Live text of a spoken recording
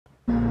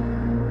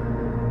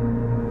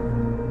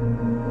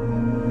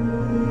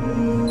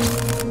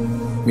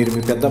మీరు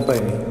మీ పెద్ద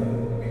అబ్బాయిని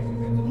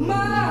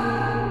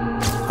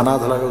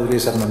అనాథలాగా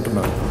వదిలేశారని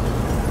అంటున్నారు.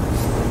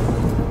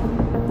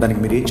 దానికి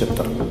మీరు ఏం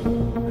చెప్తారు?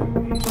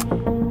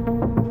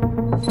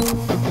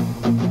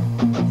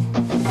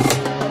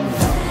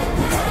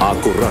 ఆ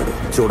కుర్రాడు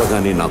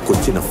చూడగానే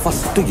నాకొచ్చిన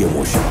first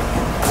emotion.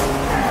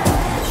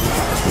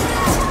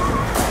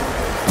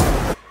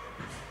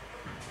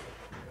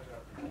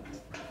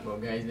 But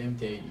guys, let me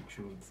tell you the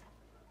truth.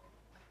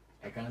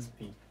 I can't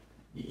speak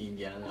the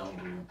Indian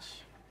language.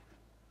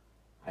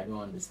 I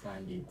don't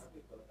understand it.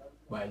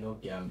 But I love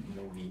their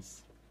movies.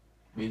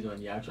 Based on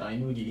the action, I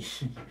know the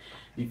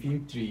the film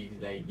tricks,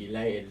 like they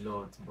lie a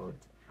lot, but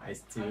I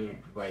still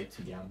vibe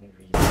to their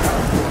movies.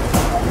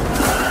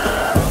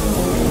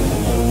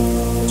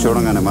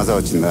 చూడంగానే మజా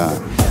వచ్చిందా?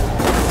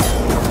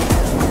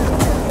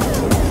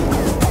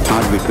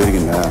 Heart beat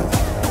పెరిగిందా?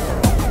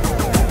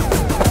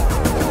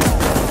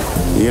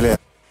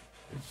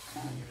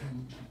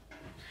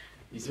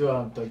 You see what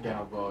I'm talking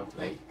about?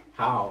 Like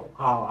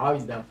how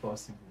is that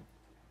possible?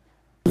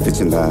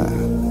 అనిపించిందా?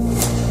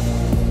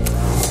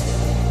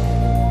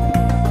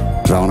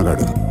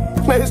 రావణగాడు.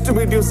 Nice to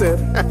meet you sir.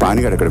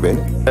 పానిగాడు ఎక్కడ బే?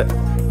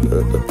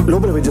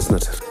 లోపల wait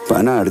చేస్తున్నారు sir.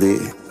 పని ఆడిది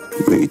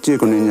వెయిట్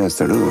చేయకుండా ఏం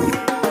చేస్తాడు?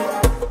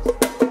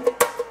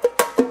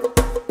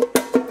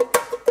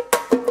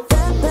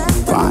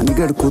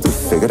 పానిగాడు కూతురు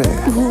ఫిగరే.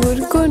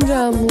 ఊరుకోని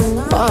రాము.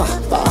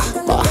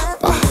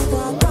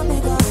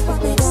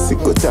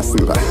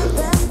 సిగ్గొచ్చేస్తుందిరా.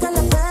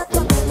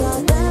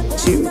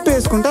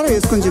 చింపేసుకుంటారా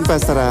వేసుకొని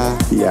చింపేస్తారా?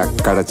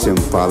 ఎక్కడ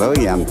చింపాలో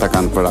ఎంత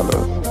కనపడాలో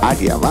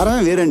ఆటి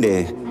ఎవరమే వేరండి.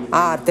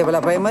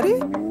 తెవలపై మరి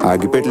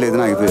ఆగిపెట్టలేదు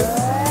ఆగిపోయా.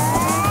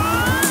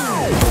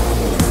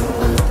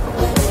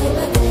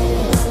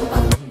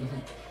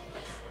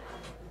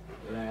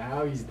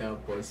 How is that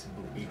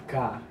possible? A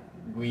car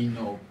going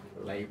up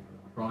like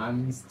from how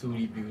many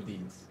story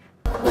buildings?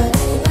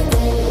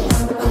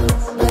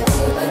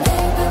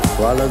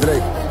 వాళ్ళు వదిలే,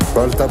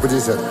 వాళ్ళు తప్పు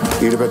చేశారు.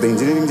 వీడు పెద్ద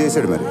ఇంజనీరింగ్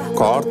చేశాడు. మరి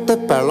కొత్త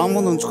పెళ్ళం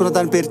ముందు ఉంచుకున్న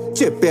దాని పేరు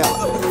చెప్పా.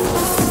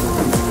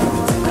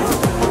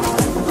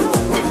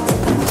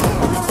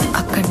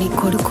 అక్కడ నీ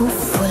కొడుకు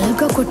ఫుల్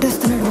గా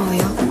కొట్టేస్తున్నాడు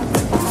మావయ్య.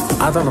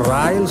 అతను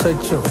royal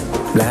Satyam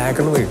black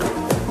and white.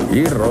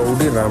 ఈ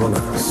rowdy Ramana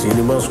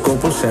cinema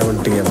scope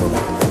 70 mm.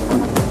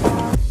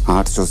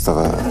 ఆట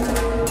చూస్తావా?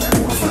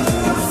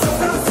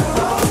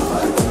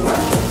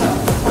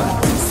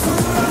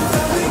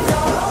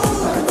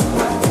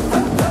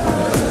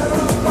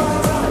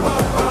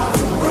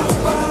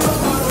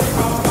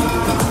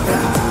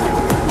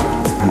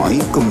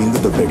 Mic మింగు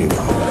దొబ్బాడు.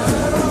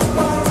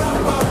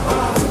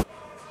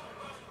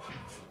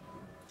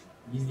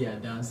 If they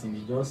are dancing,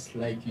 they just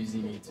like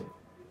using it to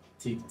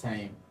take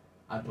time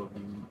out of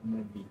the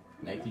movie.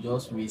 Like to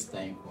just waste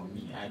time for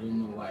me. I don't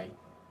know why.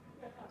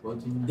 But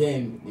with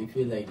them, they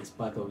feel like it's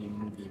part of the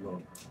movie. But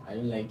I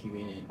don't like it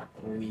when they're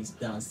always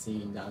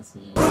dancing.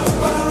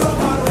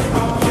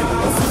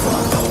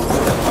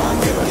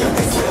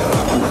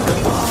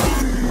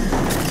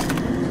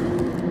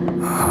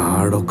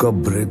 ఆడొక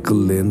break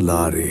లేని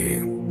lorry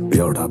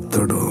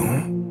ఎవడాపుతాడు?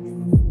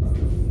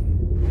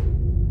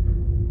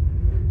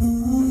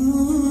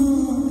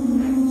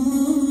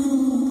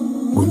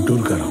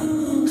 Guntur కారం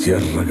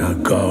ఎర్రగా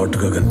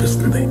ఘాటుగా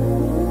కనిపిస్తుంది.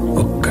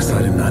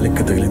 ఒక్కసారి నాలిక్క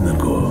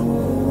తగిలిందనుకో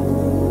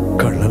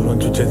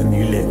కళ్ళల్లోంచి వచ్చేది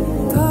నీళ్ళే.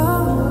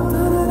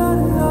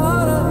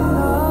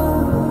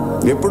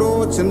 ఎప్పుడో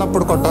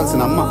చిన్నప్పుడు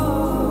కొట్టాల్సిన అమ్మ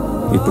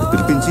ఇప్పుడు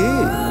పిలిపించి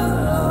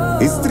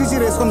ఇస్త్రీ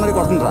చీర వేసుకొని మరి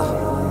కొడుతుండ్రా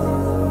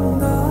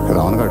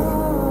రావణగాడు.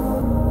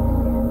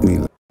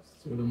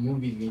 So the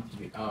movie is going to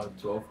be out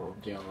 12th of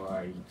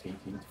January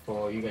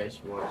 2024. You guys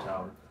should watch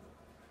out.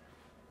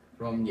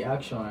 From the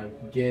action, I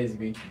guess it's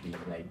going to be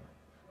like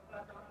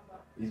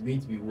it's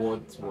going to be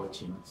worth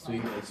watching. So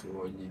you guys should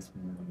watch this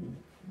movie.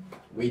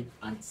 Wait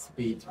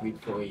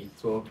for it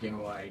 12th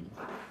January.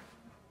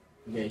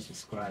 You guys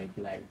subscribe,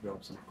 like,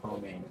 drop some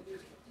comment.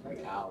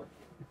 Out.